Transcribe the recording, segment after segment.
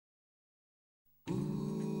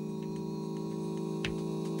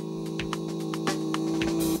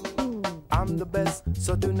I'm the best,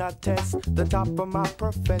 so do not test the top of my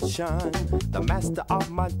profession. The master of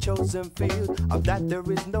my chosen field, of that there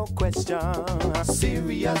is no question.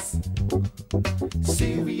 Serious,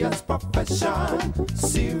 serious profession.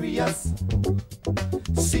 Serious,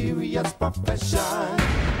 serious profession.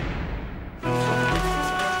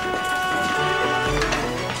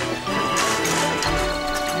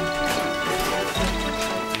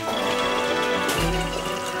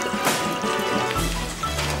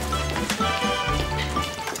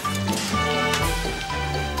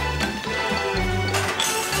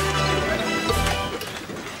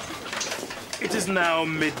 It is now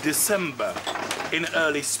mid-December. In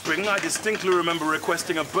early spring, I distinctly remember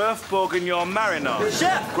requesting a bœuf bourguignon marinade.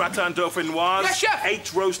 Chef! Gratin dauphinoise, Yes, chef!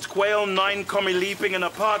 8 roast quail, 9 commis leaping, and a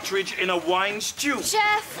partridge in a wine stew.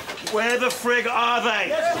 Chef! Where the frig are they?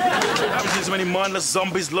 Yes, I haven't seen so many mindless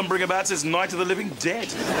zombies lumbering about since Night of the Living Dead.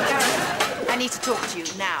 Gareth, I need to talk to you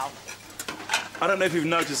now. I don't know if you've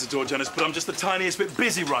noticed at all, Janice, but I'm just the tiniest bit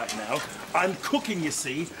busy right now. I'm cooking, you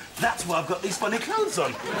see. That's why I've got these funny clothes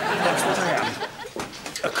on. That's what I am.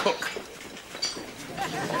 A cook.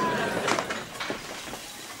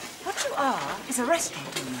 What you are is a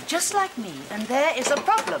restaurant owner, just like me, and there is a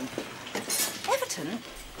problem. Everton,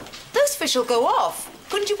 those fish will go off.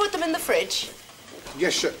 Couldn't you put them in the fridge?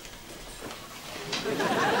 Yes, sir.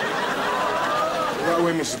 Right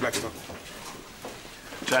away, Mrs. Blackstone.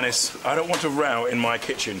 Janice, I don't want a row in my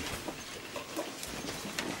kitchen.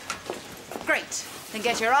 Great. Then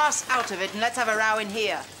get your ass out of it and let's have a row in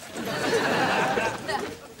here.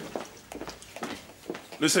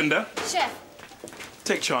 Lucinda, Chef.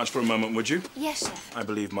 take charge for a moment, would you? Yes, Chef. I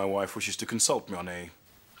believe my wife wishes to consult me on a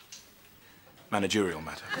managerial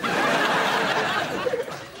matter.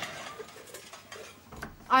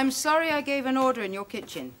 I'm sorry I gave an order in your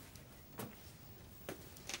kitchen.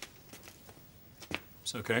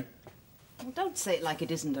 It's okay. Well, don't say it like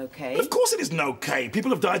it isn't okay. Of course it isn't okay. People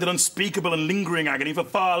have died in unspeakable and lingering agony for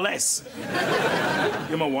far less.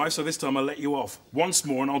 You're my wife, so this time I'll let you off. Once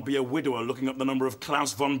more, and I'll be a widower looking up the number of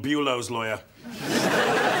Klaus von Bülow's lawyer.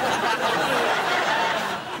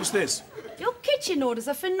 What's this? Your kitchen orders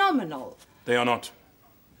are phenomenal. They are not.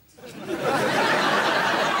 The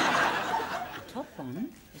top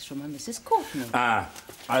one is from a Mrs. Courtney. Ah,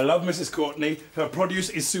 I love Mrs. Courtney. Her produce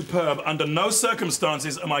is superb. Under no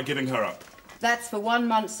circumstances am I giving her up. That's for 1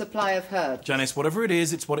 month's supply of herbs. Janice, whatever it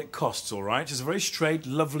is, it's what it costs, all right? She's a very straight,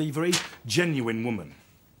 lovely, very genuine woman.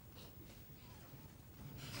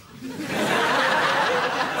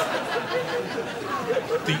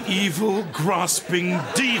 The evil, grasping,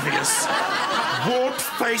 devious,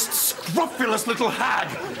 wart-faced, scrofulous little hag.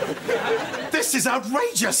 This is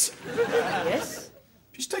outrageous. Yes?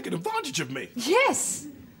 She's taken advantage of me. Yes!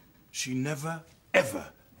 She never,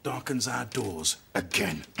 ever darkens our doors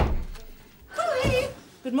again. Hi.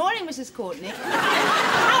 Good morning, Mrs. Courtney.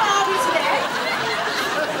 How are we today?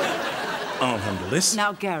 I'll handle this.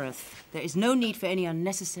 Now, Gareth, there is no need for any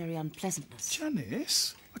unnecessary unpleasantness.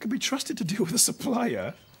 Janice, I can be trusted to deal with a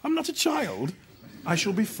supplier. I'm not a child. I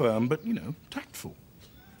shall be firm, but, you know, tactful.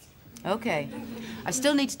 Okay. I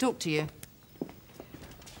still need to talk to you.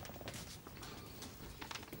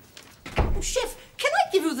 Oh, Chef, can I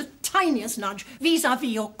give you the tiniest nudge vis-à-vis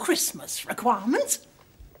your Christmas requirements?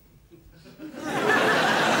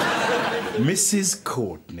 Mrs.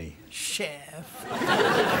 Courtney. Chef.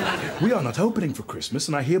 We are not opening for Christmas,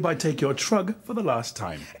 and I hereby take your trug for the last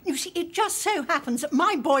time. You see, it just so happens that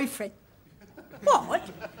my boyfriend... What?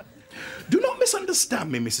 Do not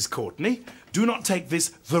misunderstand me, Mrs. Courtney. Do not take this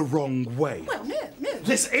the wrong way. Well, no.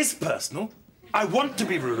 This is personal. I want to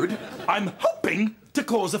be rude. I'm hoping to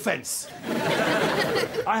cause offence.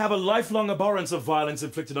 I have a lifelong abhorrence of violence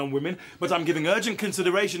inflicted on women, but I'm giving urgent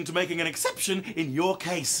consideration to making an exception in your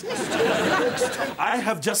case. I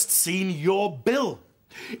have just seen your bill.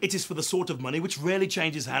 It is for the sort of money which rarely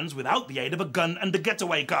changes hands without the aid of a gun and a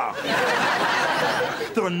getaway car.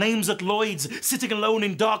 There are names at Lloyd's sitting alone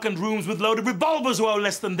in darkened rooms with loaded revolvers who owe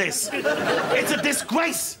less than this. It's a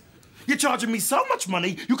disgrace. You're charging me so much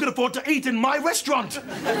money you could afford to eat in my restaurant.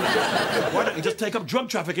 Why don't you just take up drug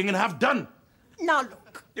trafficking and have done? Now,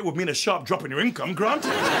 look. It would mean a sharp drop in your income,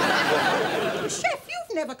 granted. Chef,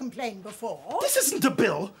 you've never complained before. This isn't a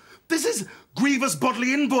bill. This is grievous bodily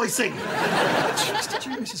invoicing. I trusted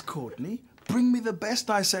you, Mrs. Courtney. Bring me the best,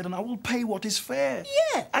 I said, and I will pay what is fair.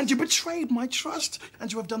 Yes. And you betrayed my trust,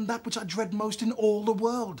 and you have done that which I dread most in all the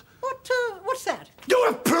world. What's that? You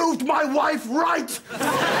have proved my wife right!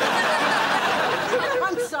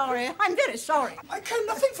 I'm sorry. I'm very sorry. I care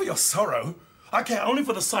nothing for your sorrow. I care only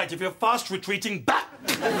for the sight of your fast retreating back.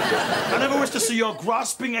 I never wish to see your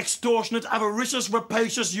grasping, extortionate, avaricious,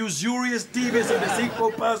 rapacious, usurious, devious, and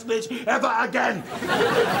deceitful personage ever again.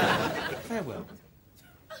 Farewell.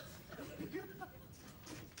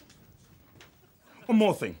 One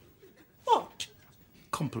more thing. What?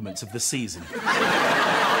 Compliments of the season.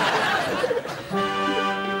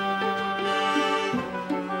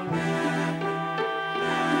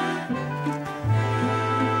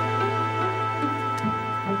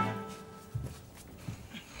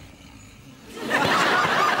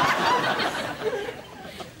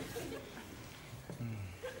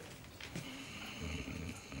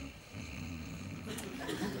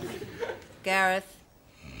 Gareth.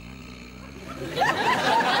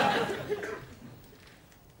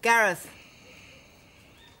 Gareth.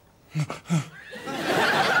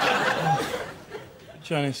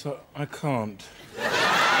 Janice, I can't.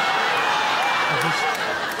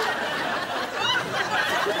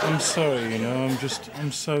 I'm sorry, you know,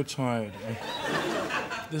 I'm so tired.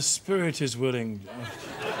 The spirit is willing.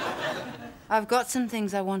 I've got some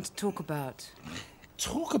things I want to talk about.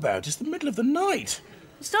 Talk about? It's the middle of the night.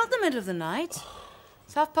 It's not the middle of the night.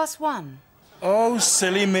 It's 1:30. Oh,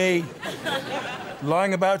 silly me.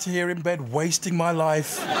 Lying about here in bed, wasting my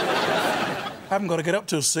life. Haven't got to get up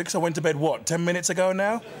till 6. I went to bed, what, 10 minutes ago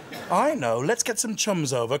now? I know. Let's get some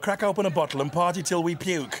chums over, crack open a bottle and party till we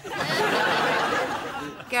puke.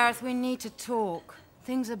 Gareth, we need to talk.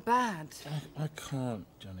 Things are bad. I can't,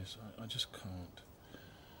 Janice. I just can't.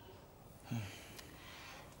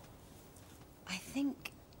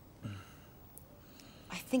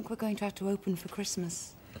 I think we're going to have to open for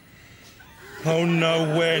Christmas. Oh,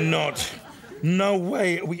 no, we're not. No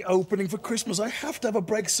way are we opening for Christmas. I have to have a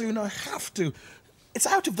break soon. I have to. It's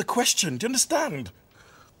out of the question. Do you understand?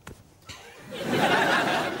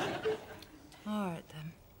 All right,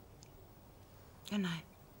 then. Good night.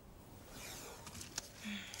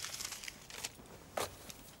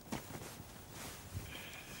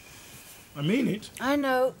 I mean it. I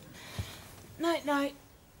know. Night-night.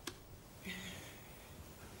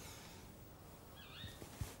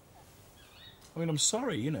 I mean, I'm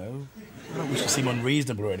sorry, you know. I don't wish to seem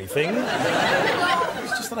unreasonable or anything.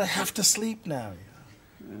 It's just that I have to sleep now.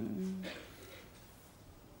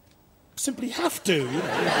 Simply have to, you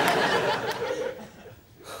know.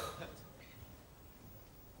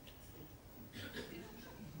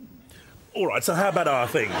 All right, so how about our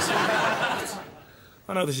things?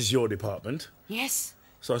 I know this is your department. Yes.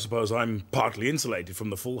 So I suppose I'm partly insulated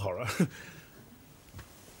from the full horror.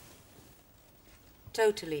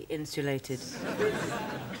 Totally insulated.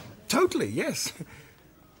 Totally, yes.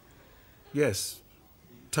 Yes,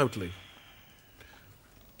 totally.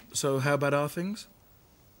 So how about our things?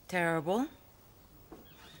 Terrible.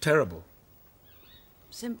 Terrible.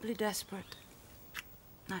 Simply desperate.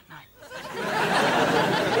 Night-night.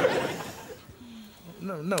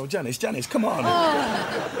 No, Janice, come on.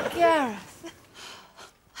 Oh, Gareth.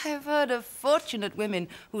 I've heard of fortunate women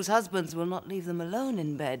whose husbands will not leave them alone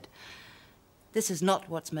in bed. This is not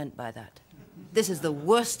what's meant by that. This is the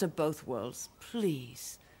worst of both worlds.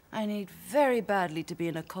 Please. I need very badly to be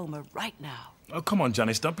in a coma right now. Oh, come on,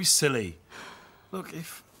 Janice, don't be silly. Look,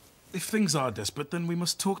 if things are desperate, then we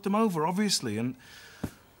must talk them over, obviously, and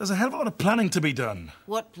there's a hell of a lot of planning to be done.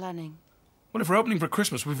 What planning? Well, if we're opening for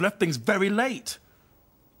Christmas, we've left things very late.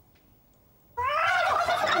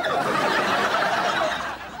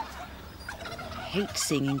 I hate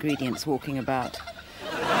seeing ingredients walking about.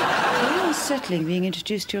 Very unsettling being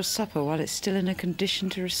introduced to your supper while it's still in a condition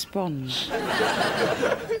to respond.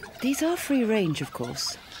 These are free range, of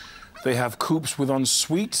course. They have coops with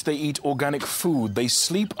ensuite. They eat organic food. They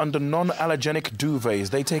sleep under non-allergenic duvets.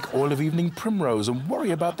 They take oil of evening primrose and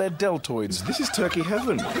worry about their deltoids. This is turkey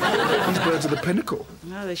heaven. These birds are the pinnacle.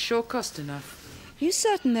 Well, they sure cost enough. Are you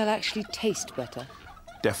certain they'll actually taste better?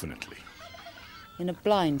 Definitely. In a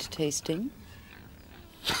blind tasting?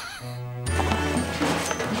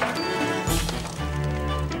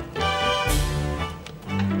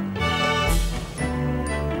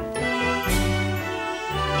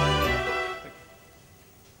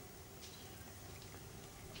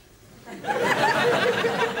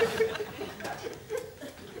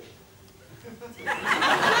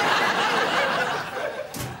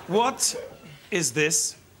 What is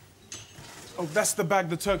this? Oh, that's the bag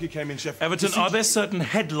the turkey came in, Chef. Everton, are there certain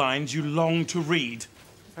headlines you long to read?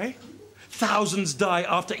 Eh? Thousands die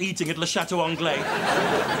after eating at Le Chateau Anglais.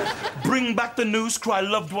 Bring back the news, cry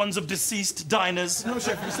loved ones of deceased diners. No,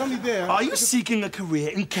 Chef, it's only there. Are you seeking a career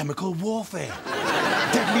in chemical warfare?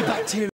 Deadly bacteria